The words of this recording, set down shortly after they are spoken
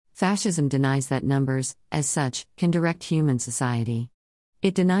Fascism denies that numbers, as such, can direct human society.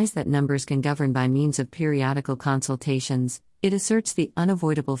 It denies that numbers can govern by means of periodical consultations. It asserts the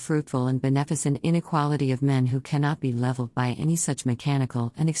unavoidable fruitful and beneficent inequality of men who cannot be leveled by any such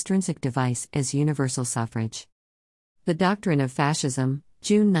mechanical and extrinsic device as universal suffrage. The Doctrine of Fascism,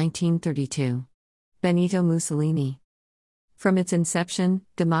 June 1932. Benito Mussolini. From its inception,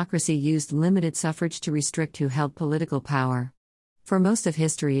 democracy used limited suffrage to restrict who held political power. For most of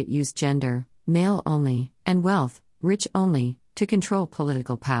history it used gender, male only, and wealth, rich only, to control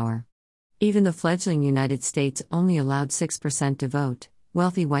political power. Even the fledgling United States only allowed 6% to vote,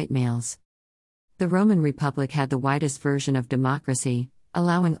 wealthy white males. The Roman Republic had the widest version of democracy,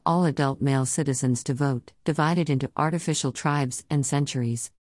 allowing all adult male citizens to vote, divided into artificial tribes and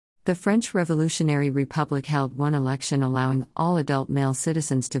centuries. The French Revolutionary Republic held one election allowing all adult male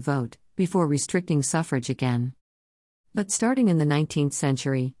citizens to vote, before restricting suffrage again. But starting in the 19th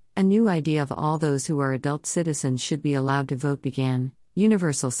century, a new idea of all those who are adult citizens should be allowed to vote began: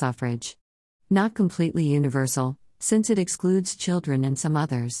 universal suffrage. Not completely universal, since it excludes children and some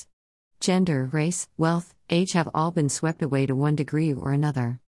others. Gender, race, wealth, age have all been swept away to one degree or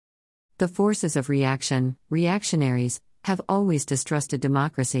another. The forces of reaction, reactionaries, have always distrusted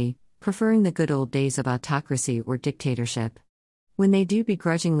democracy, preferring the good old days of autocracy or dictatorship. When they do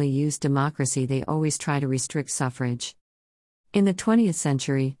begrudgingly use democracy, they always try to restrict suffrage. In the 20th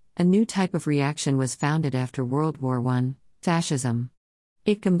century, a new type of reaction was founded after World War I, fascism.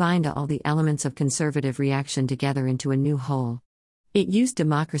 It combined all the elements of conservative reaction together into a new whole. It used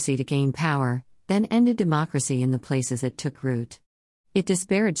democracy to gain power, then ended democracy in the places it took root. It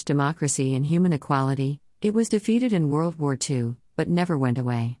disparaged democracy and human equality. It was defeated in World War II, but never went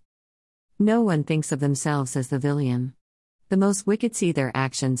away. No one thinks of themselves as the villain. The most wicked see their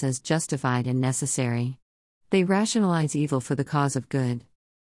actions as justified and necessary. They rationalize evil for the cause of good.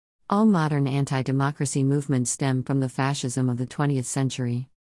 All modern anti-democracy movements stem from the fascism of the 20th century.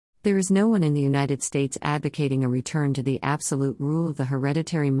 There is no one in the United States advocating a return to the absolute rule of the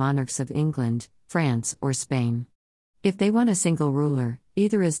hereditary monarchs of England, France, or Spain. If they want a single ruler,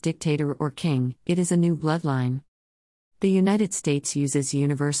 either as dictator or king, it is a new bloodline. The United States uses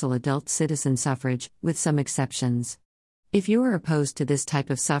universal adult citizen suffrage, with some exceptions. If you are opposed to this type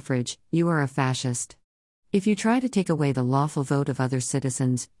of suffrage, you are a fascist. If you try to take away the lawful vote of other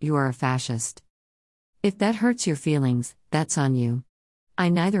citizens, you are a fascist. If that hurts your feelings, that's on you. I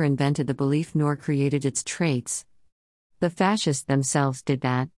neither invented the belief nor created its traits. The fascists themselves did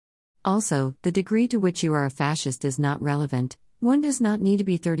that. Also, the degree to which you are a fascist is not relevant. One does not need to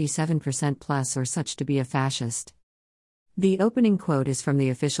be 37% plus or such to be a fascist. The opening quote is from the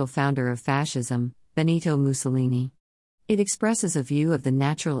official founder of fascism, Benito Mussolini. It expresses a view of the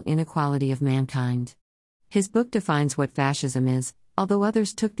natural inequality of mankind. His book defines what fascism is, although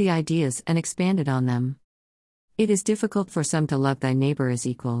others took the ideas and expanded on them. It is difficult for some to love thy neighbor as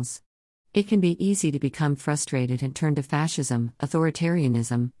equals. It can be easy to become frustrated and turn to fascism,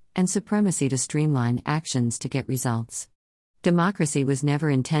 authoritarianism, and supremacy to streamline actions to get results. Democracy was never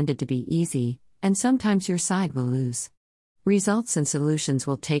intended to be easy, and sometimes your side will lose. Results and solutions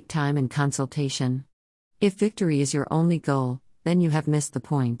will take time and consultation. If victory is your only goal, then you have missed the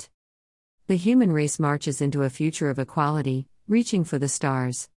point. The human race marches into a future of equality, reaching for the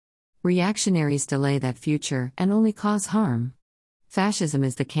stars. Reactionaries delay that future and only cause harm. Fascism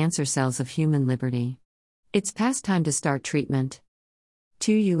is the cancer cells of human liberty. It's past time to start treatment.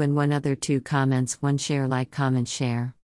 2 you and 1 other 2 comments 1 share like comment share.